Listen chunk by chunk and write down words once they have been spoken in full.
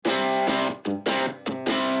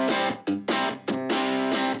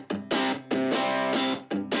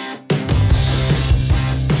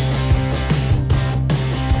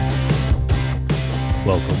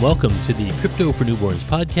Welcome to the Crypto for Newborns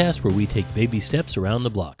podcast, where we take baby steps around the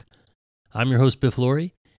block. I'm your host, Biff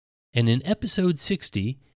Laurie, and in episode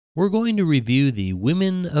 60, we're going to review the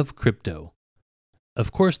women of crypto.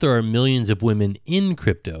 Of course, there are millions of women in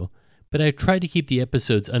crypto, but I've tried to keep the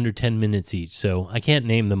episodes under 10 minutes each, so I can't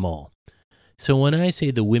name them all. So when I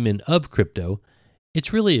say the women of crypto,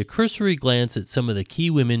 it's really a cursory glance at some of the key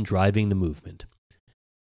women driving the movement.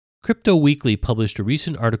 Crypto Weekly published a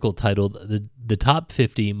recent article titled The Top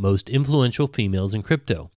 50 Most Influential Females in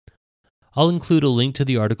Crypto. I'll include a link to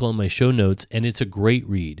the article in my show notes, and it's a great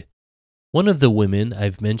read. One of the women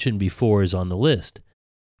I've mentioned before is on the list,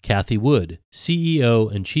 Cathie Wood,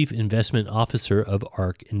 CEO and Chief Investment Officer of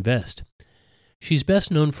ARK Invest. She's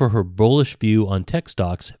best known for her bullish view on tech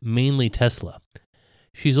stocks, mainly Tesla.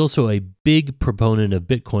 She's also a big proponent of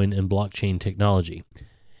Bitcoin and blockchain technology.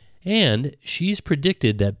 And she's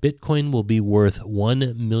predicted that Bitcoin will be worth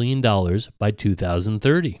 $1 million by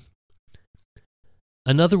 2030.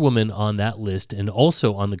 Another woman on that list, and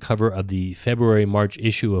also on the cover of the February-March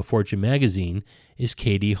issue of Fortune magazine, is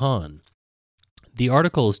Katie Haun. The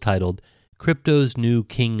article is titled, Crypto's New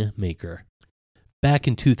Kingmaker. Back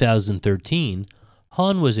in 2013,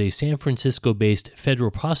 Haun was a San Francisco-based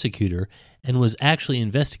federal prosecutor and was actually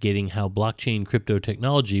investigating how blockchain crypto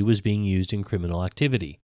technology was being used in criminal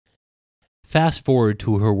activity. Fast forward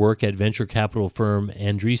to her work at venture capital firm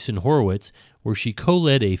Andreessen Horowitz, where she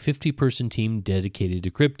co-led a 50-person team dedicated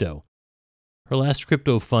to crypto. Her last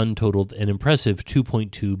crypto fund totaled an impressive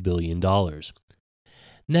 $2.2 billion.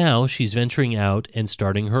 Now she's venturing out and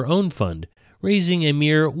starting her own fund, raising a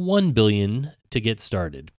mere $1 billion to get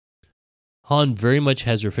started. Haun very much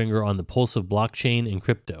has her finger on the pulse of blockchain and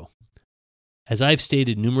crypto. As I've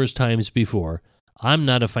stated numerous times before, I'm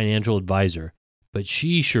not a financial advisor, but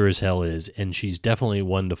she sure as hell is, and she's definitely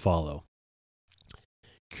one to follow.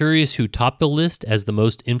 Curious who topped the list as the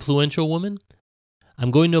most influential woman?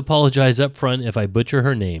 I'm going to apologize up front if I butcher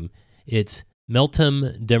her name. It's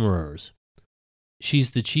Meltem Demirors. She's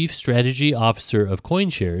the Chief Strategy Officer of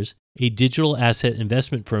CoinShares, a digital asset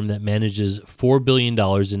investment firm that manages $4 billion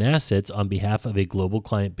in assets on behalf of a global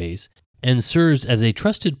client base and serves as a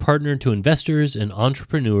trusted partner to investors and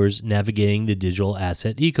entrepreneurs navigating the digital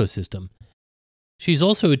asset ecosystem. She's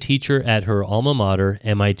also a teacher at her alma mater,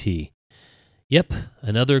 MIT. Yep,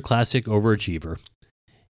 another classic overachiever.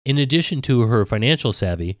 In addition to her financial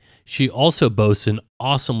savvy, she also boasts an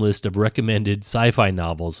awesome list of recommended sci-fi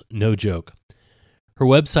novels, no joke. Her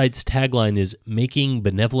website's tagline is Making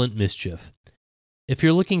Benevolent Mischief. If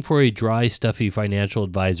you're looking for a dry, stuffy financial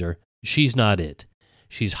advisor, she's not it.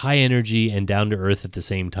 She's high energy and down to earth at the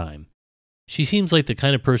same time. She seems like the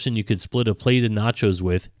kind of person you could split a plate of nachos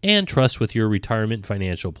with and trust with your retirement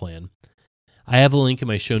financial plan. I have a link in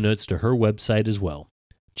my show notes to her website as well.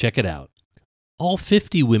 Check it out. All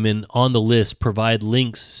 50 women on the list provide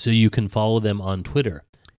links so you can follow them on Twitter.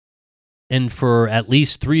 And for at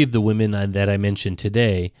least 3 of the women that I mentioned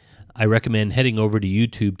today, I recommend heading over to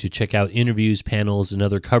YouTube to check out interviews, panels, and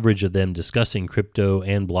other coverage of them discussing crypto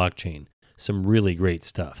and blockchain. Some really great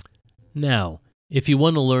stuff. Now, if you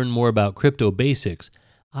want to learn more about crypto basics,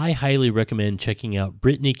 I highly recommend checking out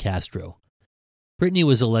Brittany Castro. Brittany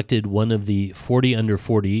was elected one of the 40 under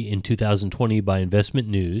 40 in 2020 by Investment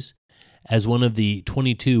News, as one of the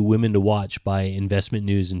 22 women to watch by Investment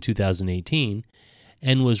News in 2018,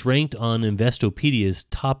 and was ranked on Investopedia's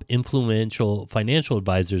top influential financial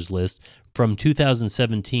advisors list from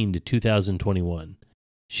 2017 to 2021.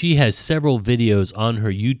 She has several videos on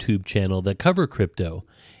her YouTube channel that cover crypto,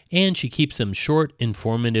 and she keeps them short,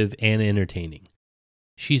 informative, and entertaining.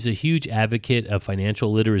 She's a huge advocate of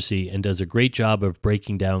financial literacy and does a great job of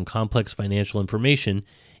breaking down complex financial information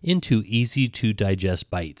into easy-to-digest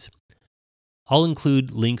bites. I'll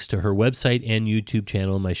include links to her website and YouTube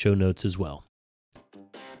channel in my show notes as well.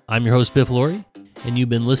 I'm your host, Biff Laurie, and you've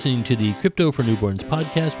been listening to the Crypto for Newborns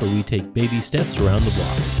podcast, where we take baby steps around the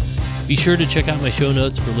block. Be sure to check out my show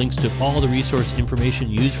notes for links to all the resource information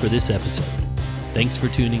used for this episode. Thanks for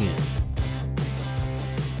tuning in.